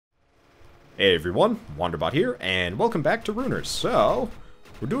Hey everyone, Wanderbot here, and welcome back to Runers. So,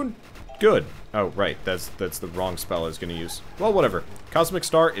 we're doing good. Oh, right, that's the wrong spell I was going to use. Well, whatever. Cosmic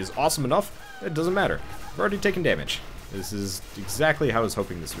Star is awesome enough, it doesn't matter. I've already taken damage. This is exactly how I was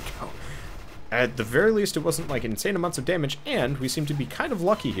hoping this would go. At the very least, it wasn't like insane amounts of damage, and we seem to be kind of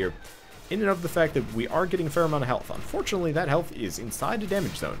lucky here, in and of the fact that we are getting a fair amount of health. Unfortunately, that health is inside a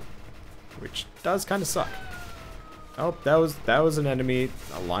damage zone, which does kind of suck. Oh, that was an enemy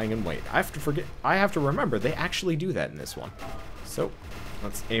lying in wait. I have to remember they actually do that in this one. So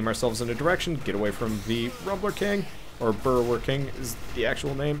let's aim ourselves in a direction, get away from the Rumbler King, or Burrower King is the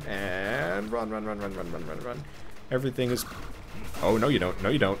actual name, and run. Everything is. Oh no, you don't. No,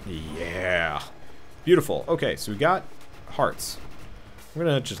 you don't. Yeah, beautiful. Okay, so we got hearts. I'm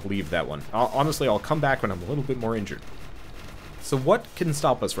gonna just leave that one. Honestly, I'll come back when I'm a little bit more injured. So what can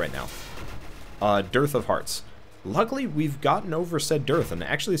stop us right now? Dearth of hearts. Luckily, we've gotten over said dearth and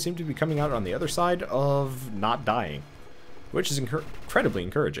actually seem to be coming out on the other side of not dying, which is incredibly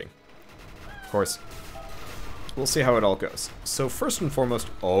encouraging. Of course, we'll see how it all goes. So first and foremost,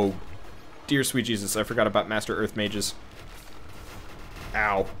 oh, dear sweet Jesus, I forgot about Master Earth Mages.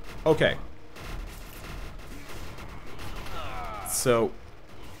 Ow. Okay. So,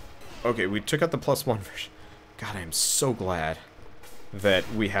 okay, we took out the +1 version. God, I am so glad that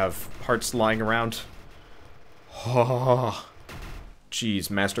we have hearts lying around. Oh, jeez,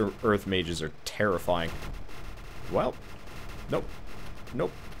 Master Earth Mages are terrifying. Well,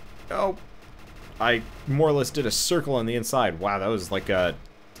 nope. Oh, I more or less did a circle on the inside. Wow, that was like a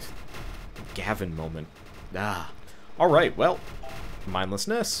Gavin moment. Ah, all right. Well,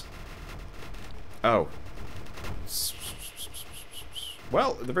 mindlessness. Oh,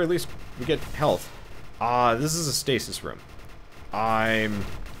 well, at the very least, we get health. This is a stasis room.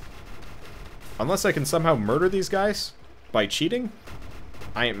 Unless I can somehow murder these guys by cheating,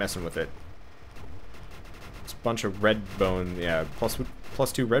 I ain't messing with it. It's a bunch of red bone, yeah, plus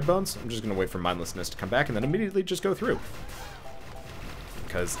 2 red bones. I'm just gonna wait for mindlessness to come back and then immediately just go through.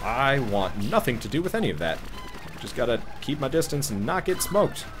 Because I want nothing to do with any of that. Just gotta keep my distance and not get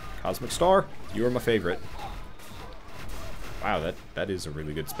smoked. Cosmic Star, you are my favorite. Wow, that is a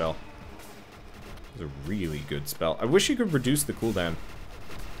really good spell. It's a really good spell. I wish you could reduce the cooldown.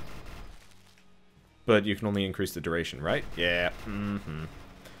 But you can only increase the duration, right? Yeah,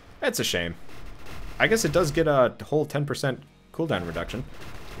 That's a shame. I guess it does get a whole 10% cooldown reduction,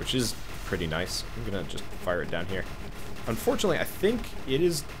 which is pretty nice. I'm gonna just fire it down here. Unfortunately, I think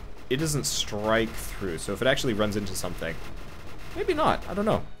it doesn't strike through, so if it actually runs into something, maybe not. I don't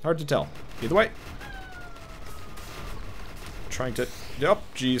know. Hard to tell. Either way. Trying to... Yep,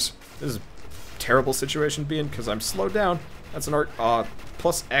 jeez. This is a terrible situation to be in, because I'm slowed down. That's an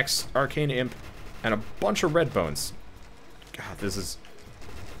 +X Arcane Imp. And a bunch of red bones. God, this is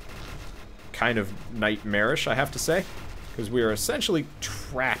kind of nightmarish, I have to say. Because we are essentially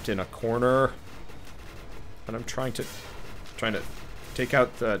trapped in a corner. And I'm trying to take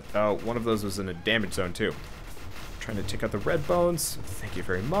out the... Oh, one of those was in a damage zone, too. Trying to take out the red bones. Thank you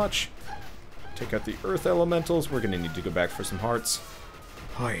very much. Take out the earth elementals. We're going to need to go back for some hearts.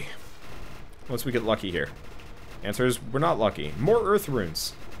 Hi. Once we get lucky here. Answer is, we're not lucky. More earth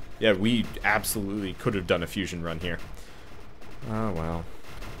runes. Yeah, we absolutely could have done a fusion run here. Oh, well.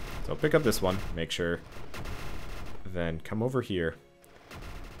 So I'll pick up this one, make sure. Then come over here.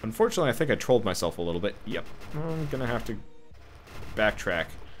 Unfortunately, I think I trolled myself a little bit. Yep. I'm gonna have to backtrack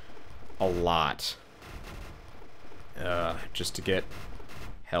a lot. Just to get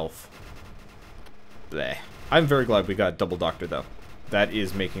health. Bleh. I'm very glad we got Double Doctor, though. That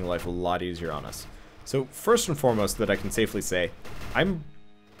is making life a lot easier on us. So, first and foremost, that I can safely say, I'm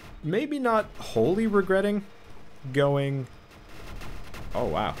maybe not wholly regretting going... Oh,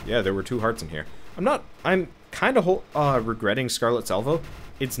 wow. Yeah, there were 2 hearts in here. I'm kind of regretting Scarlet Salvo.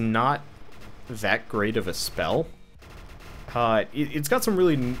 It's not that great of a spell. It's got some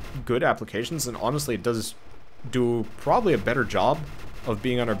really good applications, and honestly, it does do probably a better job of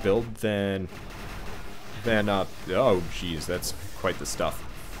being on our build than oh, geez, that's quite the stuff.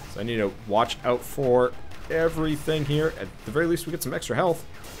 So I need to watch out for everything here. At the very least, we get some extra health.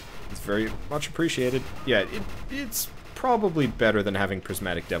 It's very much appreciated. Yeah, it's probably better than having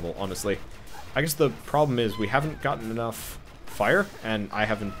Prismatic Devil, honestly. I guess the problem is we haven't gotten enough fire, and I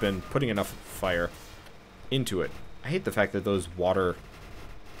haven't been putting enough fire into it. I hate the fact that those water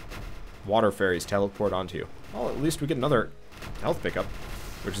fairies teleport onto you. Well, at least we get another health pickup,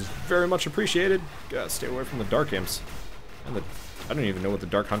 which is very much appreciated. Gotta stay away from the Dark Imps. And I don't even know what the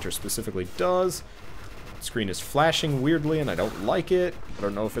Dark Hunter specifically does. Screen is flashing weirdly and I don't like it. I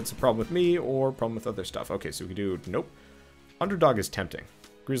don't know if it's a problem with me or a problem with other stuff. Okay, so we can do... Nope. Underdog is tempting.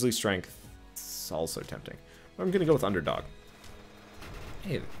 Grizzly Strength That's also tempting. I'm going to go with underdog.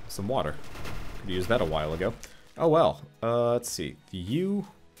 Hey, some water. Could use that a while ago. Oh well. Let's see. You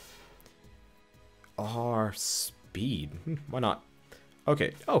are speed. Why not?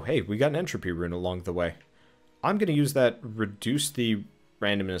 Okay. Oh, hey, we got an entropy rune along the way. I'm going to use that, reduce the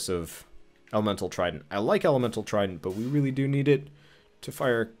randomness of elemental trident. I like elemental trident, but we really do need it to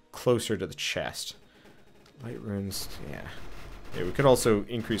fire closer to the chest. Light runes, yeah. Yeah, we could also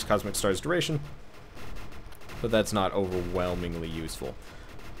increase Cosmic Star's duration, but that's not overwhelmingly useful.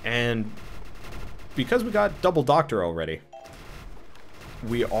 And because we got Double Doctor already,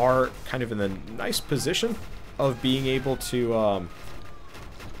 we are kind of in the nice position of being able to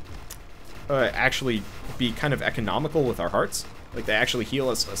actually be kind of economical with our hearts. Like, they actually heal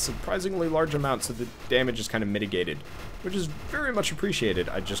us a surprisingly large amount, so the damage is kind of mitigated, which is very much appreciated.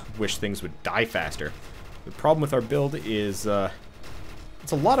 I just wish things would die faster. The problem with our build is,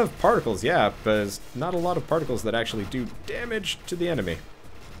 it's a lot of particles, yeah, but it's not a lot of particles that actually do damage to the enemy.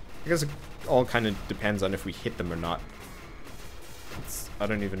 I guess it all kind of depends on if we hit them or not. I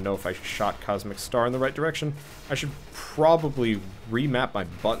don't even know if I shot Cosmic Star in the right direction. I should probably remap my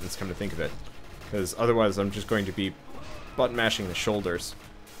buttons, come to think of it. Because otherwise I'm just going to be button mashing the shoulders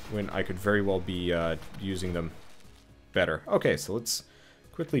when I could very well be using them better. Okay, so let's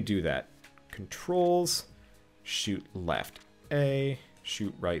quickly do that. Controls, shoot left A,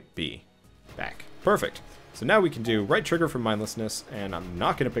 shoot right B. Back. Perfect. So now we can do right trigger for mindlessness, and I'm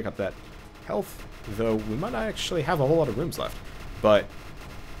not going to pick up that health, though we might not actually have a whole lot of rooms left. But,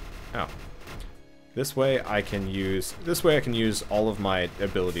 oh. This way I can use all of my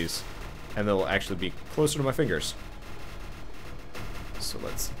abilities, and they'll actually be closer to my fingers. So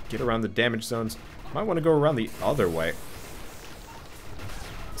let's get around the damage zones. Might want to go around the other way.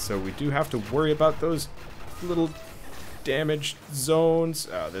 So we do have to worry about those little damage zones.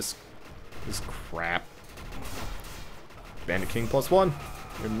 Oh, this crap. Bandit King +1.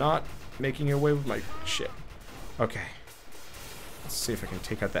 You're not making your way with my shit. Okay. Let's see if I can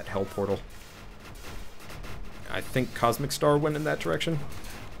take out that hell portal. I think Cosmic Star went in that direction.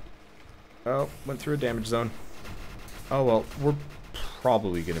 Oh, went through a damage zone. Oh well, we're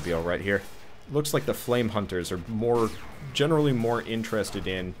probably going to be alright here. Looks like the Flame Hunters are generally more interested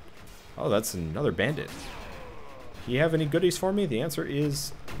in... Oh, that's another bandit. Do you have any goodies for me? The answer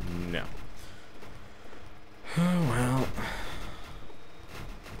is no. Oh, well.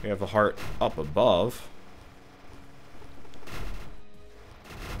 We have a heart up above.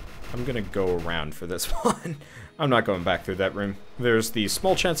 I'm going to go around for this one. I'm not going back through that room. There's the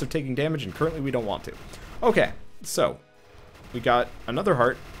small chance of taking damage, and currently we don't want to. Okay, so we got another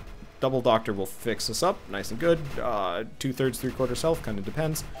heart. Double Doctor will fix us up, nice and good. 2/3, 3/4 health, kind of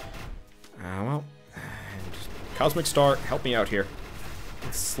depends. Well, and Cosmic Star, help me out here.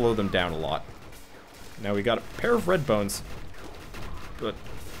 Let's slow them down a lot. Now we got a pair of red bones, but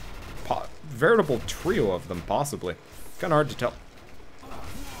veritable trio of them, possibly. Kind of hard to tell.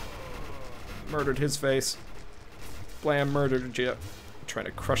 Murdered his face. Blam, murdered you. Trying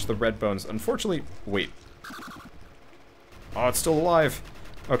to crush the red bones. Unfortunately, wait. Oh, it's still alive.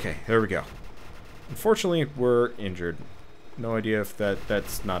 Okay, there we go. Unfortunately, we're injured. No idea if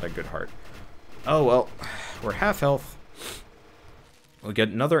that's not a good heart. Oh, well. We're half health. We'll get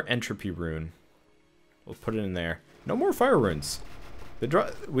another entropy rune. We'll put it in there. No more fire runes.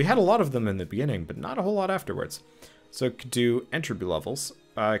 We had a lot of them in the beginning, but not a whole lot afterwards. So it could do entropy levels.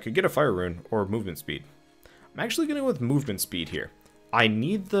 I could get a fire rune or movement speed. I'm actually going to go with movement speed here. I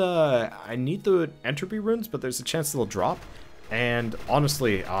need the entropy runes, but there's a chance they'll drop. And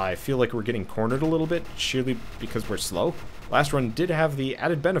honestly, I feel like we're getting cornered a little bit, sheerly because we're slow. Last run did have the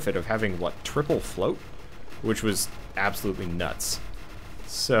added benefit of having, what, triple float? Which was absolutely nuts.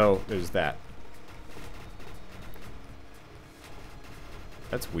 So, there's that.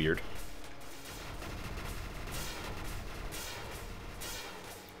 That's weird.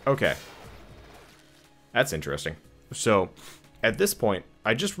 Okay. That's interesting. So, at this point,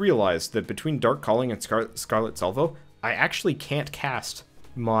 I just realized that between Dark Calling and Scarlet Salvo, I actually can't cast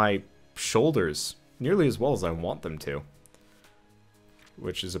my shoulders nearly as well as I want them to.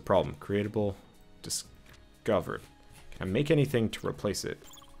 Which is a problem. Creatable, discovered. Can I make anything to replace it?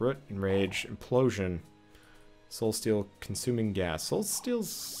 Root, Enrage, Implosion, Soul Steel, Consuming Gas. Soul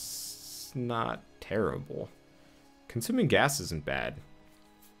Steel's not terrible. Consuming Gas isn't bad.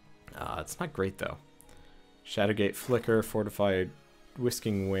 It's not great though. Shadowgate, Flicker, Fortified,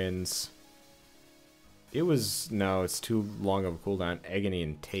 Whisking Winds. No, it's too long of a cooldown. Agony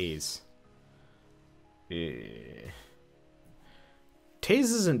and Tase. Tase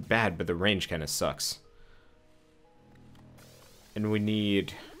isn't bad, but the range kind of sucks. And we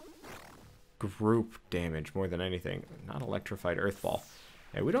need group damage more than anything. Not electrified earth ball.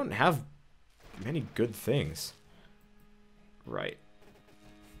 Hey, we don't have many good things. Right.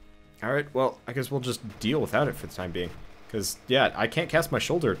 Alright, well, I guess we'll just deal without it for the time being. Because, yeah, I can't cast my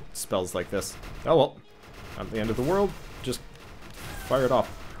shoulder spells like this. Oh well. Not the end of the world. Just fire it off.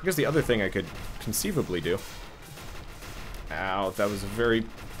 I guess the other thing I could conceivably do. Ow, that was a very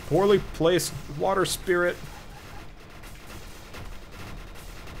poorly placed water spirit.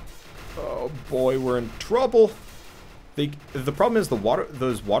 Oh boy, we're in trouble. The problem is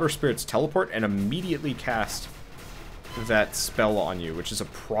those water spirits teleport and immediately cast that spell on you, which is a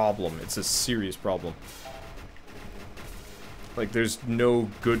problem. It's a serious problem. Like, there's no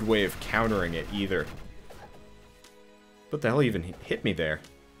good way of countering it either. What the hell even hit me there?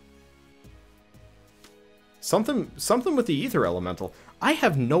 Something with the ether elemental. I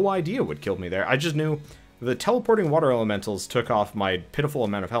have no idea what killed me there. I just knew the teleporting water elementals took off my pitiful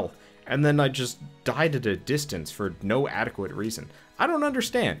amount of health, and then I just died at a distance for no adequate reason. I don't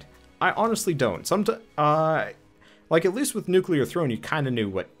understand. I honestly don't. Like, at least with Nuclear Throne, you kind of knew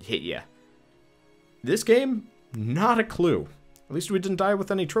what hit you. This game, not a clue. At least we didn't die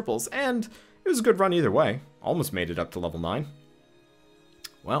with any triples, and it was a good run either way. Almost made it up to level 9.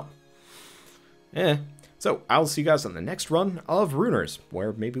 Well, So, I'll see you guys on the next run of Runers,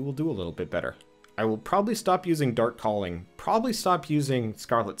 where maybe we'll do a little bit better. I will probably stop using Dark Calling, probably stop using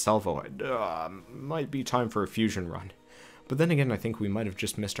Scarlet Salvo. Might be time for a fusion run. But then again, I think we might have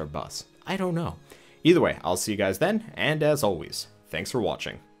just missed our bus. I don't know. Either way, I'll see you guys then, and as always, thanks for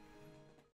watching.